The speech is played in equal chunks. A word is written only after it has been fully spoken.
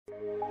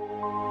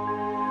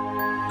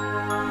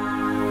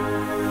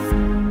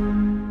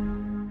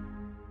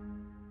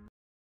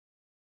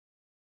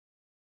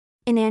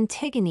In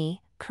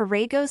Antigone,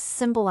 Choragos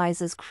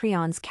symbolizes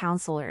Creon's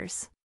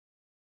counselors.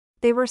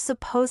 They were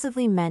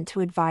supposedly meant to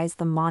advise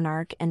the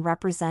monarch and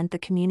represent the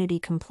community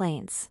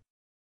complaints.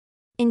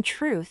 In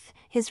truth,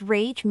 his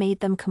rage made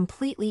them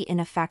completely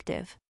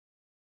ineffective.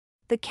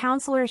 The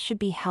counselors should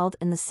be held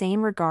in the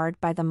same regard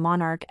by the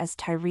monarch as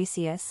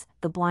Tiresias,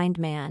 the blind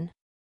man.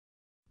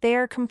 They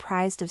are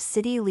comprised of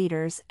city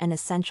leaders and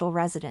essential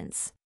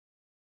residents.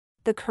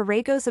 The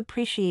Choragos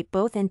appreciate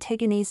both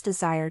Antigone's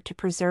desire to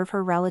preserve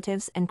her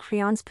relatives and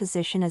Creon's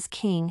position as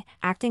king,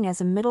 acting as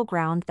a middle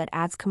ground that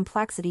adds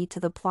complexity to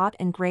the plot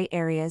and gray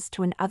areas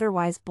to an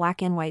otherwise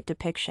black and white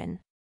depiction.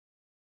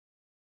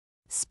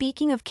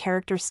 Speaking of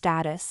character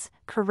status,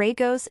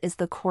 Choragos is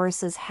the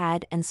chorus's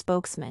head and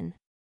spokesman.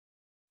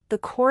 The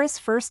chorus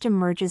first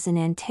emerges in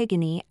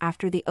Antigone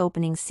after the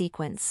opening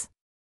sequence.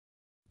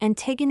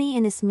 Antigone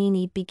and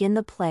Ismene begin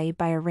the play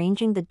by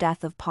arranging the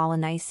death of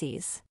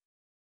Polynices.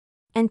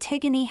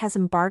 Antigone has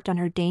embarked on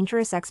her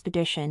dangerous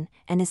expedition,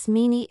 and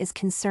Ismene is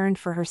concerned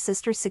for her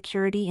sister's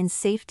security and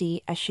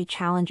safety as she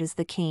challenges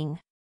the king.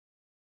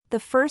 The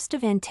first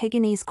of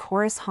Antigone's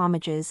chorus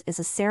homages is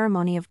a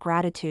ceremony of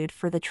gratitude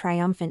for the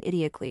triumphant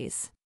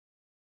Eteocles.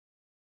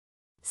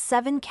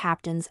 7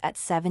 captains at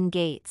 7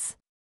 gates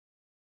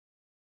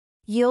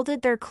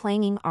yielded their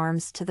clanging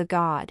arms to the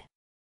god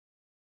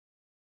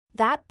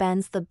that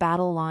bends the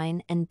battle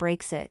line and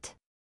breaks it.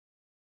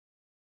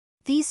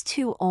 These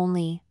two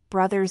only,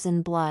 brothers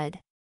in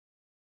blood,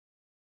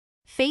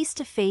 face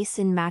to face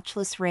in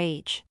matchless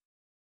rage,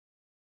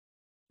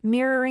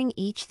 mirroring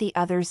each the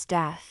other's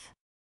death,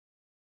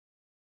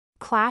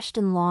 clashed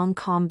in long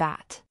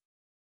combat.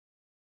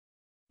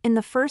 In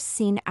the first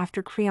scene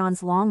after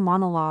Creon's long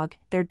monologue,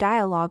 their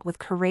dialogue with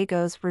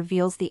Choragos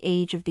reveals the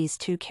age of these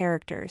two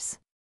characters.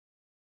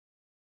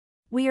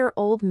 "We are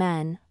old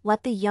men,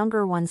 let the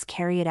younger ones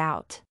carry it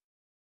out."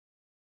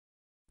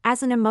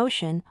 As an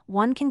emotion,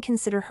 one can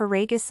consider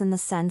Choragos in the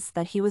sense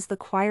that he was the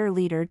choir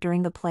leader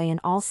during the play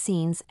in all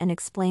scenes and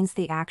explains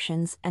the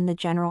actions and the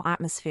general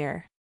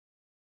atmosphere.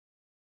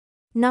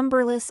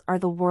 Numberless are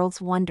the world's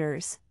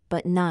wonders,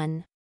 but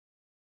none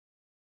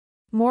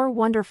more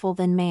wonderful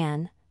than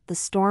man, the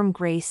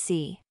storm-gray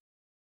sea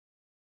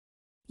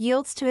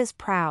yields to his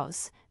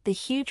prows, the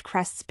huge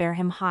crests bear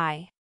him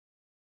high.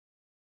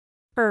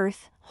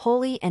 Earth,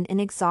 holy and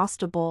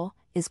inexhaustible,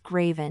 is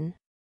graven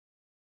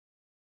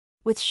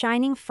with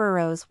shining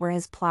furrows where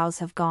his plows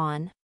have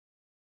gone.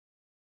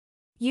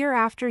 Year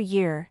after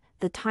year,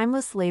 the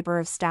timeless labor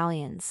of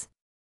stallions.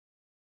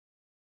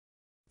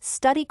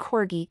 Study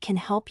Corgi can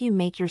help you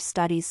make your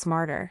studies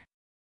smarter.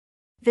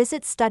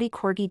 Visit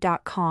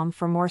studycorgi.com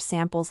for more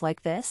samples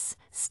like this,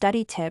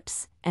 study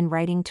tips, and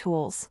writing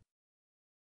tools.